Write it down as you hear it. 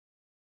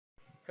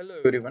Hello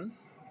everyone.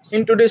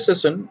 In today's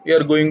session, we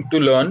are going to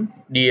learn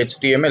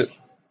DHTML,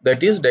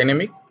 that is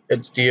dynamic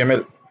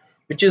HTML,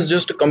 which is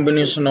just a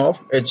combination of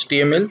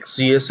HTML,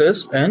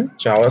 CSS, and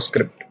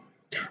JavaScript.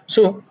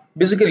 So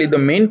basically, the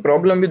main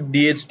problem with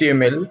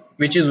DHTML,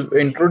 which is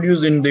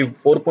introduced in the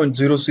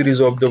 4.0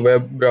 series of the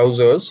web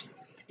browsers,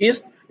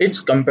 is its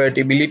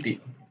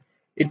compatibility.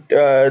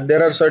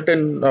 There are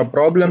certain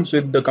problems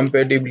with the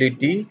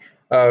compatibility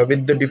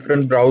with the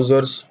different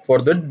browsers for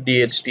the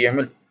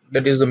DHTML.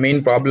 That is the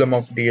main problem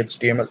of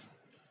DHTML.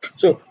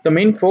 So the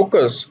main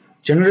focus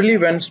generally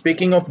when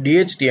speaking of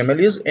DHTML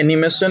is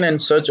animation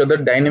and such other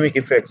dynamic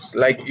effects,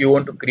 like you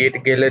want to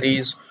create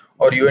galleries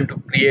or you want to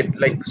create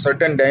like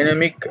certain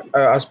dynamic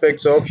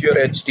aspects of your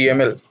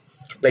HTML,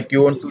 like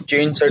you want to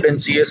change certain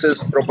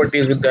CSS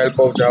properties with the help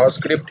of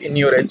JavaScript in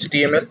your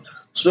HTML.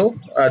 So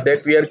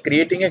that we are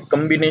creating a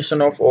combination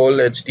of all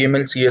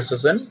HTML,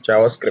 CSS and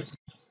JavaScript.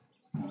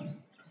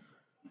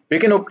 We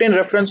can obtain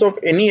reference of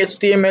any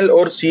HTML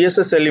or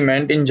CSS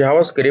element in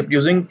JavaScript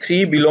using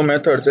three below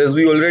methods, as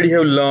we already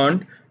have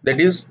learned,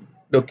 that is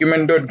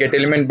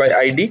document.getElement by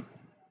ID,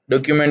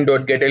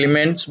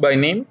 document.getElements by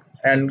name,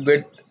 and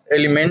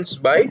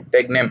getElements by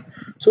tag name.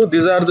 So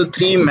these are the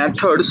three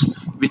methods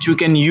which we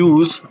can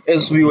use,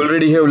 as we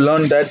already have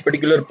learned that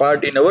particular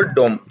part in our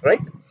DOM,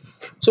 right?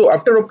 So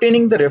after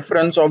obtaining the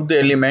reference of the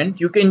element,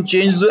 you can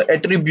change the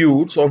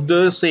attributes of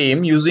the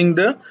same using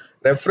the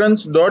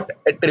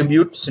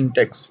reference.attribute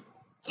syntax.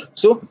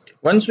 So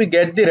once we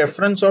get the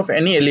reference of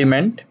any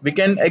element, we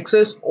can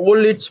access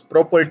all its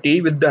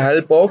property with the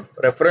help of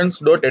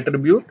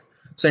reference.attribute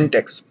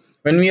syntax.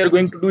 When we are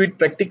going to do it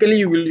practically,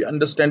 you will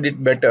understand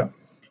it better.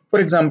 For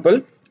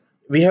example,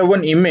 we have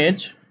one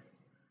image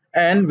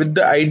and with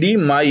the ID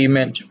my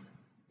image.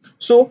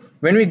 So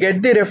when we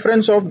get the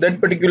reference of that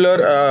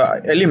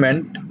particular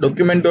element,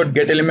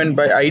 document.getElement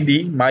by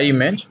ID my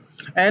image,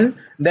 and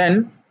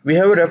then we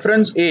have a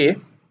reference A.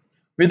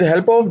 With the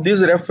help of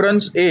this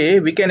reference A,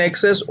 we can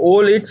access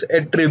all its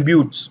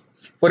attributes.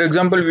 For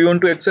example, we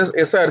want to access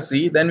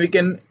src, then we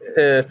can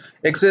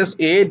access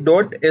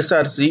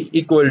a.src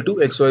equal to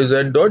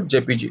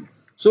xyz.jpg.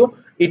 So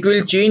it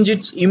will change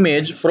its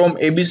image from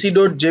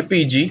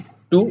abc.jpg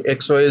to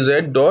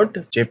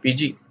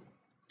xyz.jpg.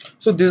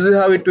 So this is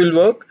how it will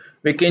work.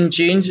 We can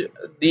change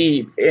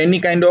the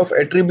any kind of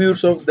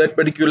attributes of that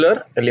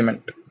particular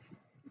element.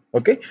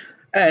 Okay,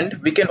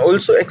 and we can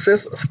also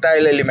access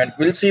style element.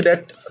 We'll see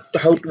that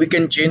how we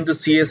can change the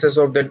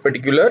CSS of that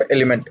particular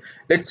element.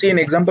 Let's see an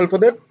example for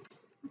that.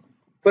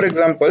 For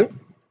example,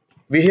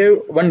 we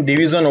have one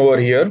division over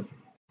here.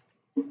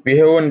 We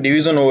have one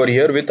division over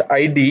here with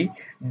ID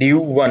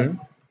div1,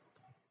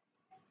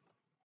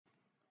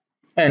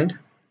 and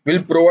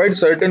we'll provide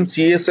certain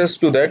CSS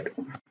to that.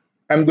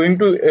 I'm going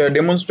to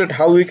demonstrate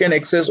how we can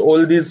access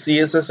all these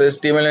CSS,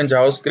 HTML and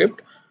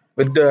JavaScript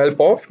with the help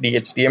of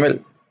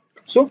DHTML.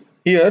 So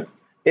here,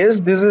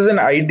 as this is an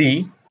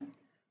ID,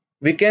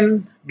 we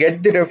can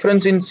get the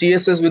reference in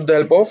CSS with the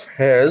help of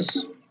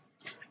has,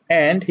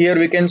 and here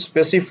we can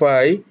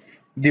specify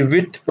the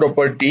width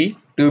property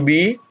to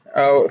be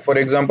for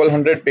example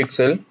 100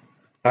 pixel,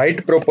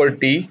 height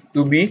property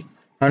to be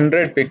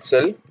 100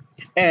 pixel,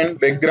 and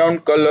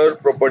background color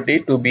property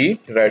to be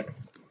red.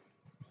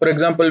 For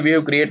example, we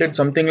have created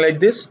something like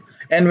this,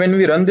 and when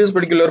we run this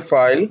particular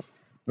file,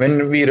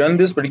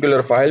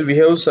 we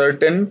have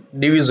certain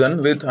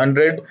division with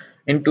 100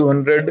 into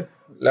 100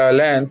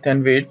 length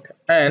and width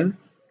and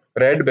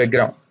red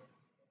background.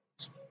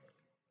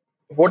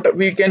 What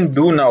we can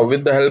do now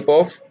with the help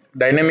of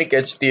dynamic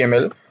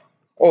HTML,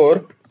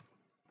 or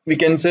we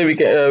can say we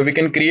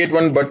can create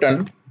one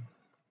button,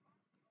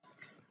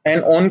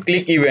 an on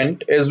click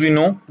event. As we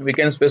know, we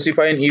can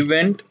specify an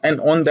event, and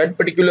on that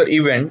particular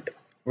event,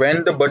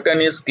 when the button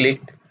is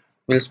clicked,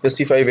 we'll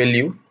specify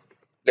value.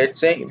 Let's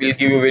say we'll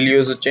give a value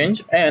as a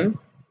change and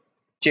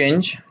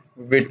change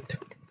width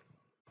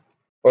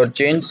or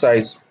change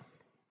size.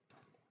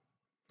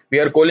 We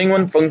are calling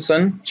one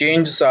function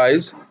change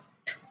size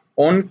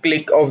on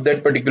click of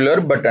that particular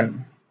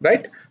button,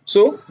 right?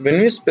 So when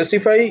we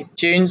specify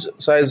change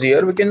size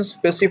here, we can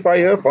specify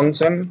a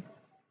function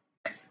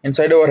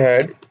inside our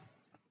head,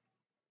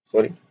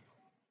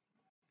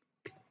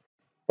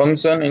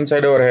 function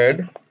inside our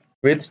head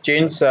with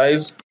change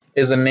size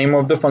is the name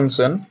of the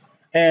function.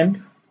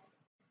 And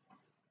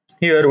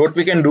here what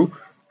we can do,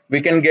 we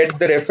can get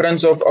the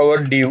reference of our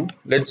div.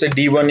 Let's say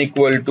d1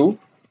 equal to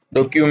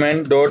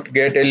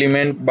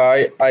document.getElement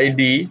by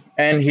ID,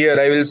 and here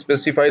I will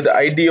specify the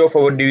ID of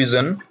our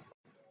division,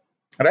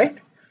 right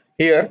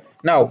here.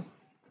 Now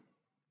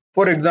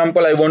for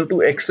example, I want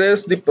to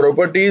access the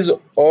properties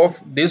of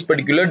this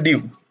particular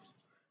div,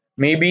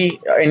 maybe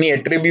any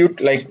attribute,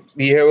 like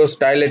we have a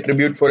style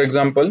attribute. For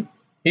example,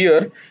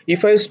 here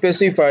if I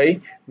specify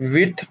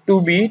width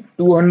to be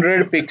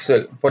 200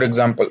 pixel, for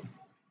example,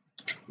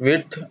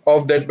 width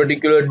of that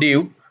particular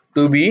div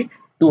to be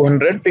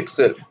 200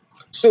 pixel.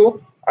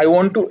 So I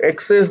want to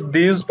access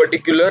this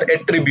particular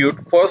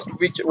attribute first,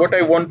 which what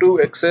I want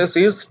to access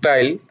is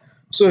style.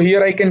 So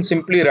here I can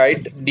simply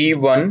write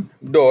d1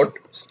 dot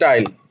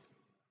style.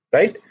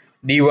 right?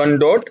 D1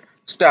 dot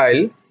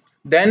style.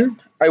 Then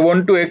I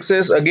want to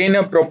access again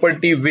a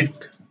property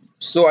width,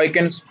 so I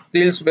can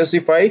still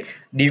specify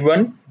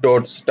D1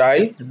 dot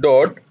style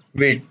dot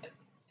width,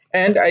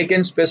 and I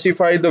can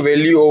specify the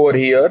value over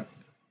here.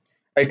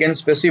 I can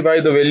specify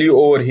the value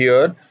over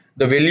here,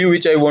 the value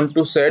which I want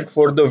to set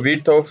for the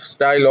width of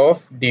style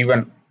of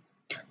D1,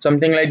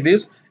 something like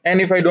this. And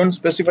if I don't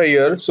specify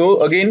here,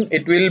 so again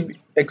it will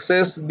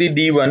access the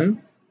D1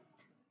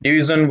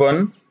 division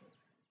 1.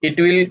 It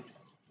will,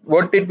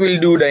 what it will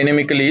do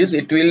dynamically is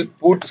it will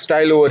put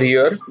style over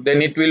here,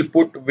 then it will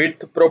put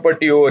width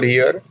property over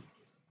here,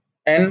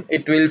 and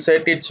it will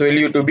set its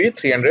value to be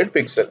 300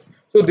 pixel.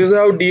 So this is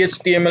how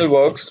DHTML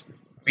works.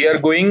 We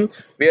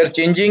are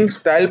changing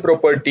style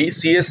property,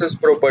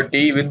 CSS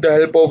property with the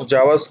help of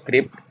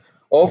JavaScript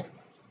of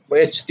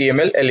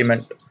HTML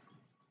element.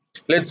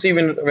 Let's see,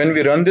 when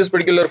we run this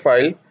particular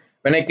file,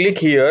 when I click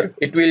here,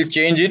 it will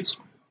change its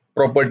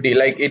property.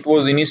 Like it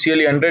was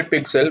initially 100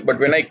 pixel, but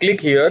when I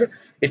click here,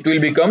 it will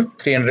become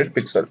 300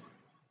 pixel.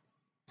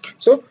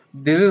 So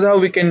this is how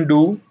we can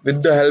do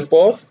with the help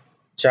of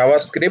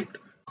JavaScript,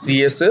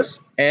 CSS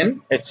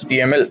and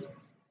HTML.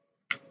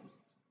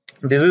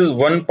 This is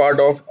one part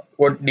of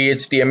what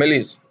DHTML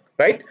is,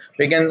 right?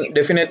 We can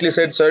definitely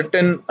set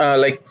certain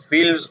like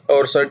fields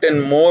or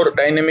certain more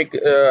dynamic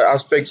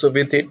aspects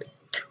with it.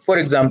 For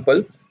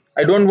example,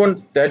 I don't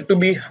want that to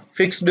be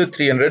fixed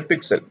 300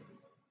 pixel.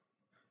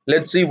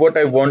 Let's see, what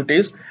I want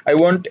is, I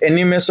want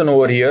animation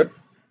over here.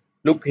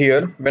 Look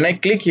here, when I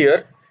click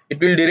here, it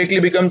will directly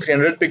become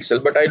 300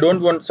 pixel, but I don't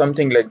want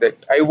something like that.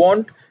 I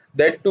want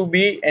that to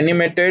be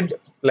animated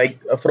like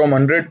from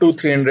 100 to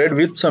 300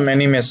 with some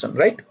animation,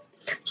 right?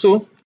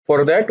 So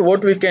for that,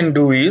 what we can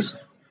do is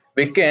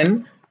we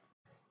can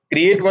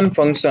create one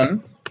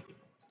function,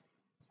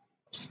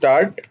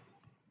 start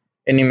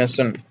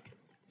animation.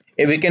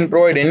 We can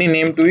provide any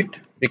name to it.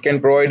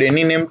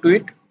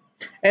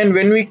 And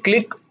when we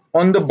click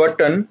on the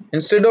button,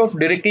 instead of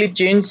directly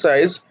change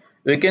size,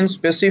 we can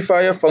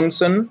specify a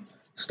function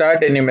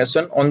start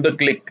animation on the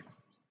click.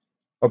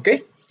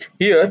 Okay,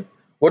 here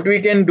what we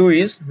can do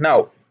is,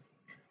 now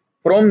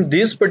from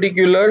this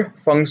particular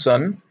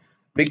function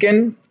we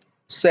can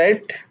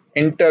set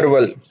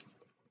interval.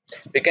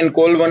 We can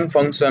call one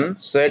function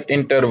set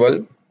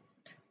interval.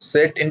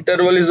 Set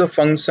interval is a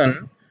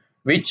function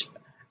which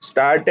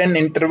start an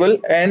interval,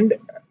 and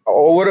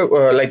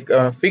over like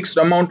a fixed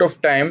amount of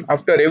time,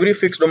 after every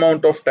fixed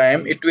amount of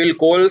time it will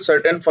call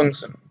certain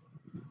function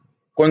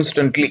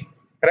constantly,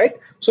 right?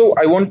 So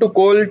I want to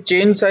call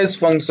change size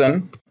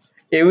function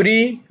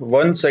every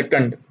 1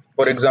 second.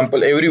 For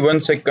example, every 1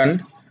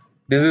 second,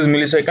 this is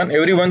millisecond,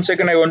 every 1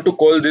 second I want to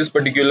call this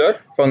particular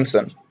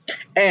function.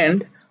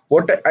 And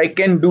what I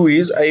can do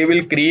is I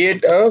will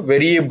create a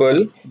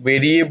variable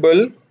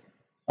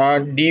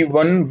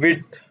d1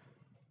 width.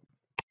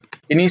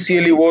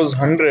 Initially it was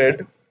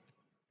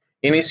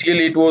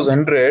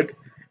 100,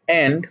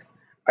 and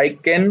I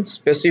can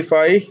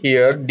specify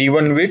here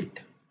d1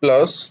 width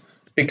plus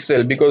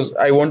pixel, because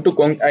I want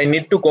to I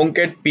need to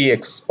concat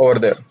px over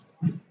there,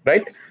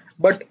 right?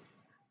 But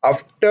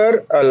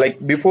after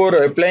like before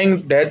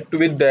applying that,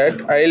 with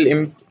that I'll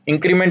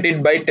increment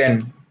it by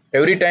 10.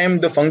 Every time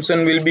the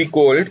function will be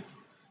called,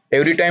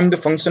 it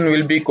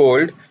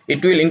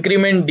will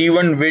increment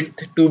d1 width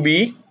to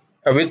be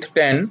with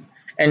 10,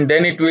 and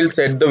then it will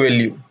set the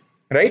value,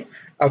 right?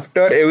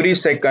 After every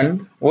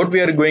second, what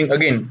we are going,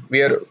 again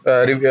we are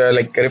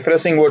like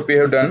refreshing what we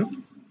have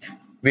done.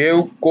 We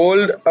have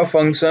called a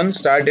function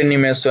start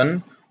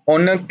animation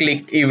on a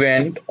click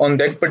event on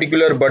that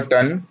particular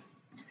button,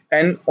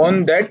 and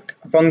on that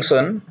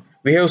function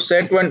we have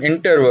set one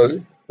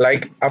interval,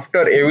 like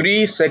after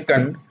every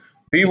second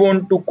we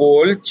want to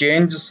call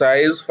change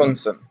size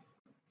function.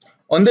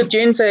 On the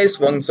change size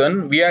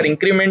function we are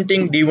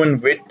incrementing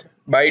d1 width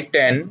by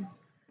 10,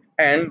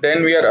 and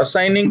then we are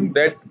assigning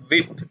that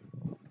width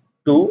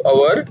to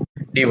our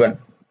d1,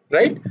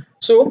 right?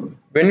 So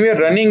when we are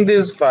running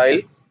this file,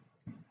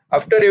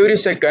 after every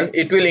second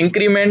it will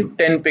increment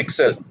 10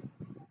 pixel.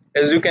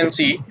 As you can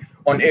see,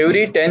 on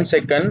every 10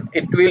 second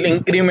it will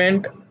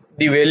increment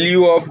the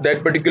value of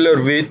that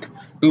particular width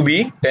to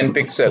be 10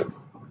 pixel,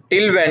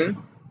 till when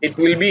it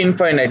will be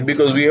infinite,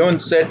 because we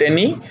haven't set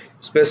any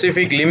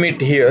specific limit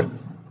here.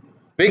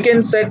 We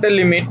can set a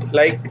limit,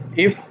 like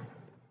if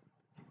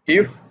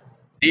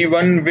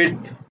d1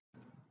 width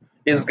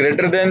is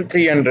greater than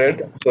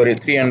 300,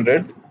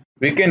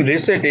 we can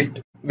reset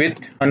it with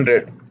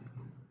 100.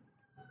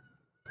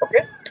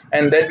 Okay,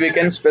 and that we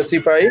can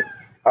specify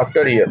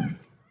after here.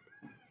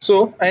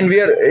 So, and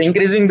we are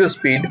increasing the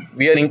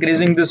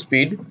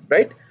speed,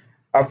 right?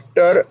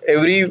 After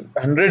every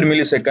 100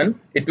 millisecond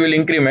it will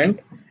increment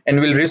and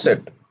will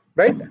reset,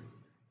 right?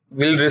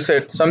 Will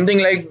reset, something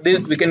like this.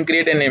 We can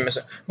create an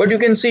animation, but you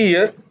can see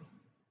here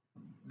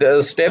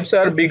the steps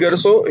are bigger,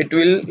 so it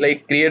will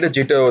like create a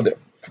jitter over there.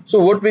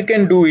 So what we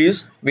can do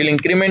is we'll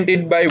increment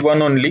it by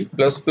 1 only,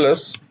 plus,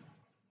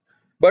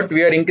 but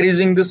we are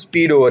increasing the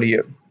speed over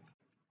here.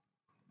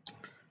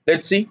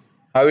 Let's see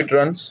how it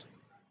runs.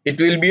 It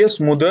will be a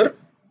smoother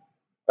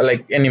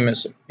like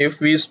animation. If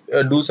we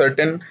do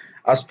certain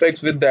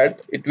aspects with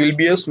that, it will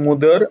be a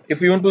smoother.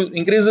 If you want to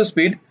increase the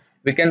speed,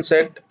 we can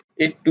set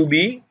it to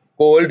be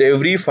called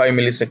every 5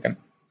 millisecond.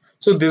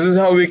 So this is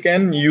how we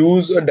can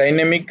use a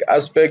dynamic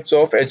aspects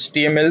of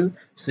HTML,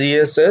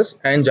 CSS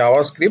and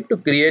JavaScript to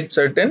create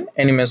certain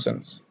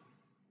animations,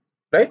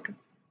 right?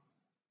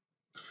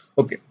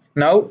 Okay,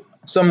 now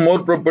some more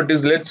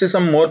properties. Let's see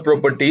some more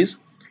properties.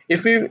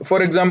 If we,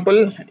 for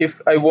example,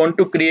 if I want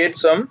to create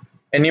some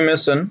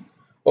animation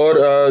or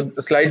a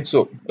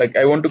slideshow, like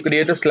I want to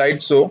create a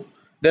slideshow,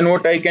 then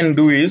what I can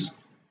do is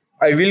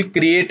I will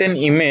create an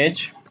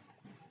image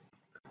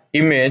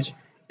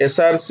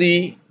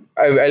src.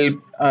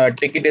 I'll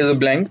take it as a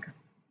blank,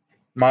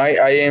 my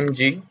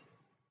img,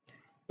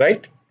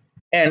 right?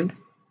 And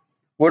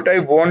what I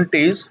want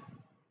is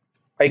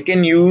I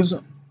can use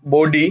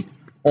body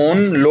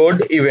on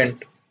load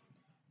event.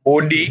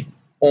 Body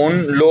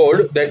on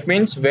load, that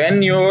means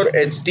when your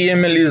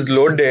HTML is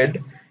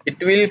loaded, it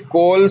will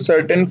call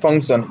certain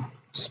function,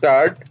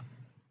 start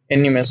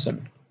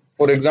animation.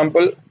 For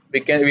example,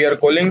 we are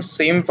calling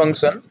same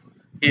function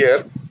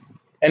here,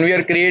 and we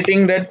are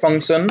creating that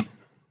function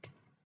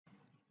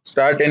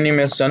start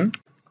animation,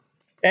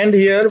 and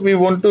here we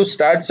want to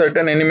start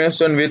certain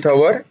animation with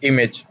our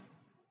image,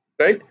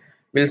 right?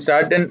 We'll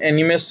start an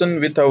animation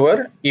with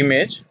our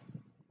image.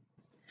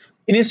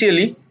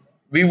 Initially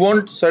we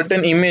want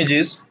certain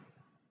images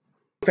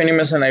of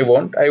animation. I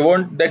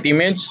want that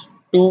image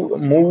to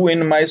move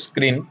in my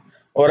screen,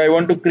 or I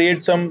want to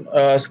create some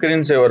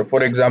screensaver,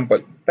 for example,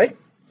 right?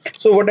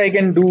 So what I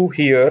can do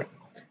here,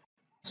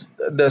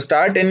 the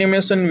start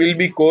animation will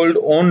be called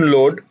on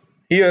load.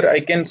 Here I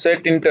can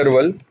set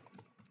interval,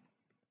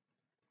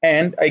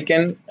 and I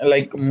can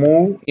like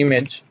move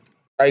image.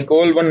 I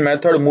call one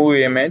method move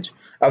image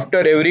after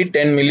every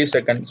 10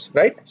 milliseconds,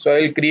 right? So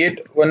I'll create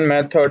one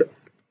method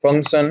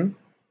function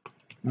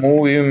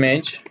move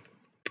image,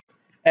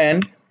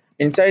 and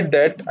inside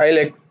that I'll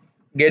like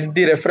get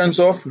the reference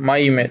of my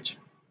image,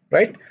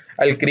 right?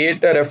 I'll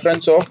create a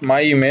reference of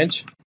my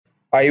image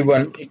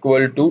I1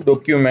 equal to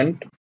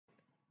document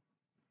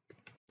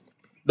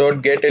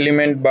dot get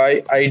element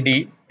by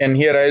ID, and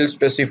here I'll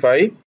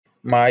specify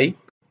my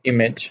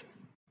image.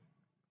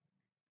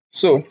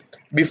 So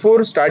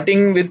before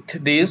starting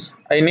with this,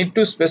 I need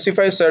to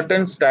specify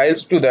certain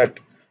styles to that,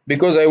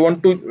 because I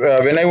want to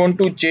when I want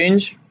to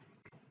change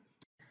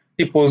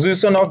the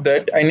position of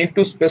that, I need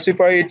to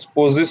specify its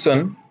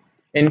position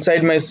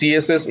inside my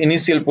CSS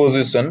initial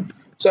position.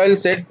 So I'll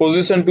set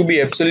position to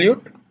be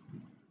absolute,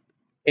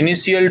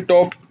 initial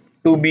top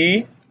to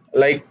be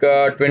like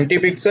 20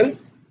 pixel,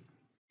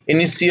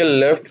 initial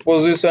left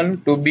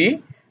position to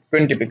be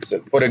 20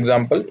 pixel. For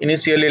example,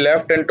 initially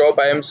left and top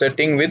I am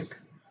setting with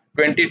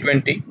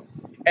 2020,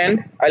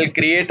 and I'll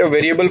create a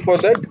variable for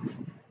that.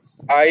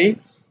 I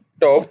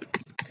top,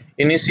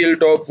 initial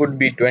top would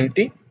be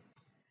 20,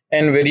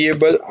 and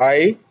variable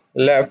I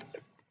left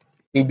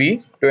to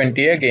be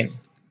 20 again.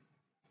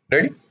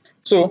 Ready?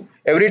 So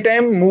every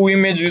time move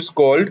image is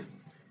called,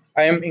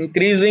 I am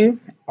increasing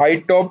I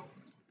top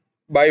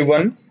by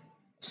 1,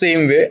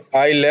 same way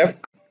I left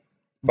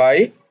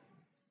by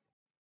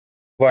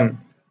 1.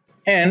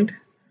 And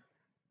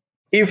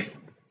if,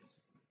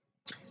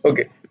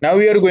 okay, now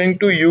we are going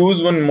to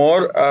use one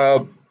more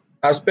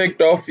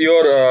aspect of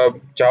your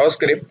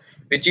JavaScript,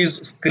 which is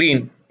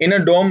screen. In a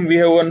DOM we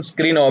have one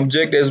screen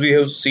object, as we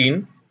have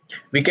seen.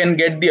 We can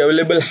get the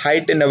available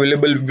height and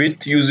available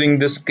width using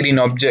the screen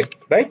object,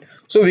 right?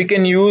 So we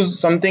can use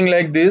something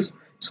like this: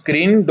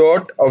 screen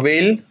dot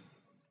avail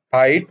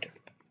height,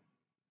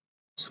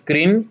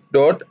 screen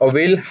dot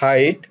avail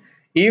height.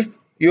 If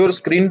your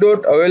screen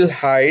dot avail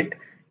height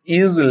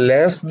is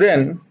less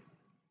than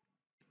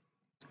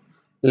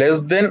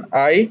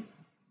I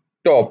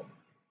top,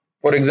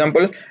 for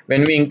example,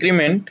 when we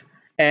increment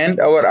and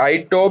our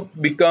I top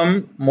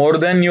become more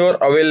than your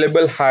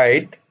available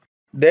height,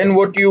 then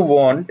what you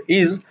want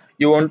is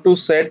you want to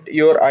set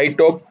your I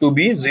top to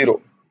be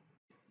 0.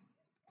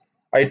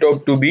 I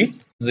top to be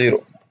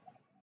 0.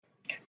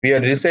 We are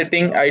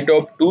resetting I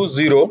top to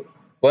 0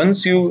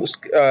 once you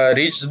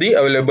reach the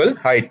available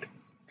height.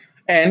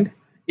 And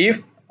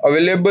if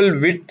available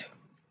width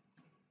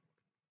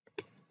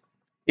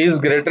is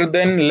greater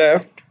than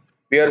left,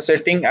 we are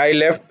setting I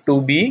left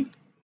to be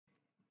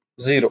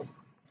 0.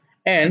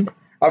 And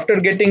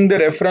after getting the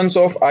reference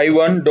of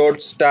I1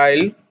 dot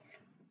style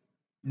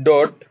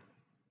dot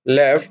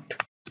left,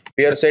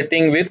 we are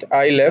setting with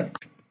I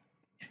left,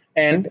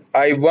 and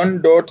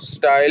I1 dot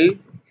style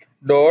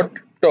dot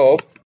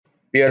top,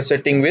 we are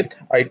setting with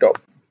I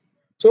top.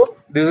 So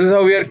this is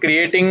how we are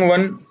creating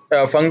one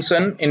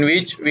function in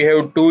which we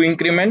have two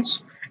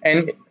increments,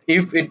 and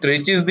if it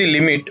reaches the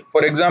limit,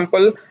 for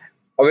example,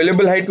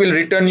 available height will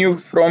return you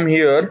from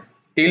here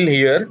till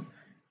here.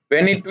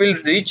 When it will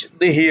reach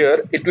the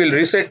here, it will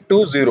reset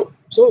to 0.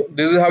 So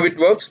this is how it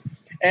works.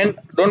 And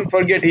don't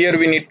forget, here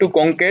we need to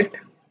concat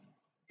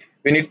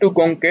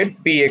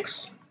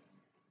px.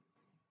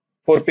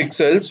 For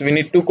pixels we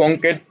need to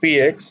concat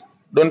px,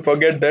 don't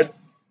forget that.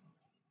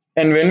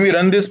 And when we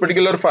run this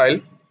particular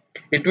file,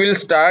 It will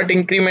start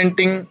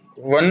incrementing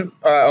one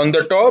on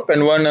the top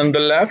and one on the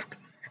left,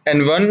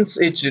 and once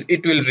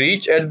it will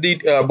reach at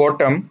the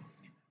bottom,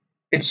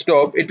 its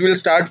top, it will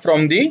start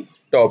from the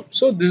top.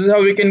 So this is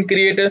how we can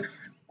create a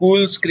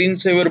cool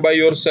screensaver by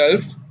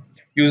yourself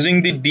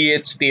using the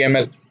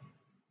DHTML,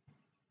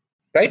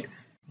 right?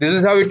 This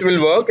is how it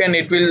will work, and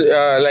it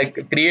will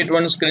like create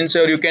one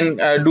screensaver. You can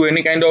do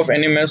any kind of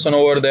animation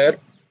over there,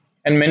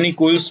 and many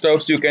cool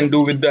stuffs you can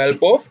do with the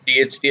help of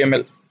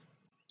DHTML.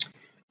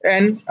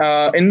 And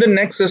in the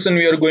next session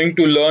we are going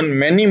to learn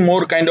many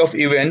more kind of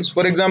events.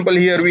 For example,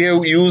 here we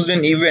have used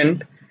an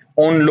event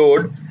on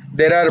load.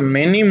 There are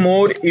many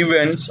more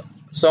events.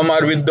 Some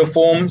are with the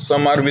form,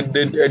 some are with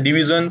the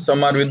division,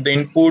 some are with the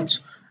inputs,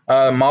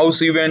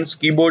 mouse events,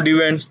 keyboard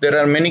events. There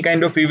are many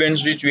kind of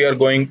events which we are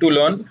going to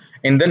learn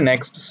in the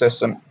next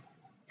session.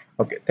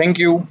 Okay, thank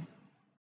you.